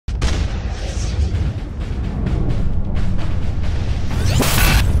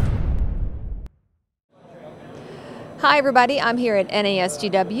Hi everybody, I'm here at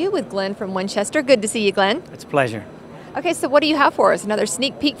NASGW with Glenn from Winchester. Good to see you, Glenn. It's a pleasure. Okay, so what do you have for us? Another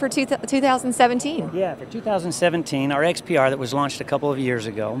sneak peek for 2017? Yeah, for 2017, our XPR that was launched a couple of years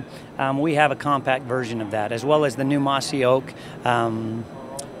ago, we have a compact version of that, as well as the new Mossy Oak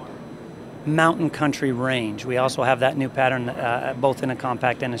Mountain Country range. We also have that new pattern both in a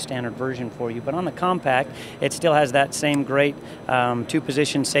compact and a standard version for you. But on the compact, it still has that same great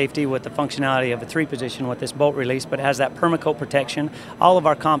two-position safety with the functionality of a three-position with this bolt release, but it has that permacoat protection. All of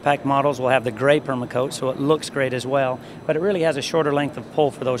our compact models will have the gray permacoat, so it looks great as well. But it really has a shorter length of pull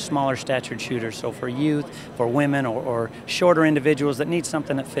for those smaller statured shooters. So for youth, for women, or shorter individuals that need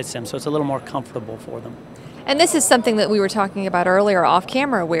something that fits them, so it's a little more comfortable for them. And this is something that we were talking about earlier off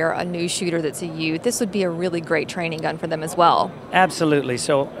camera, where a new shooter that's a youth, this would be a really great training gun for them as well. Absolutely.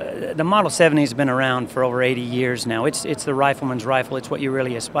 So the Model 70 has been around for over 80 years now. It's the rifleman's rifle. It's what you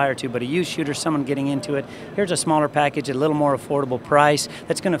really aspire to. But a youth shooter, someone getting into it, here's a smaller package at a little more affordable price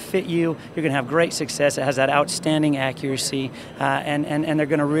that's going to fit you. You're going to have great success. It has that outstanding accuracy, and they're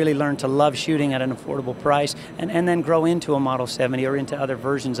going to really learn to love shooting at an affordable price, and then grow into a Model 70 or into other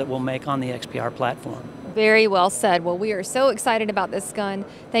versions that we'll make on the XPR platform. Very well said. Well, we are so excited about this gun.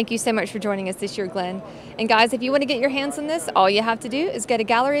 Thank you so much for joining us this year, Glenn. And guys, if you want to get your hands on this, all you have to do is go to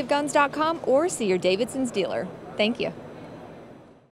galleryofguns.com or see your Davidson's dealer. Thank you.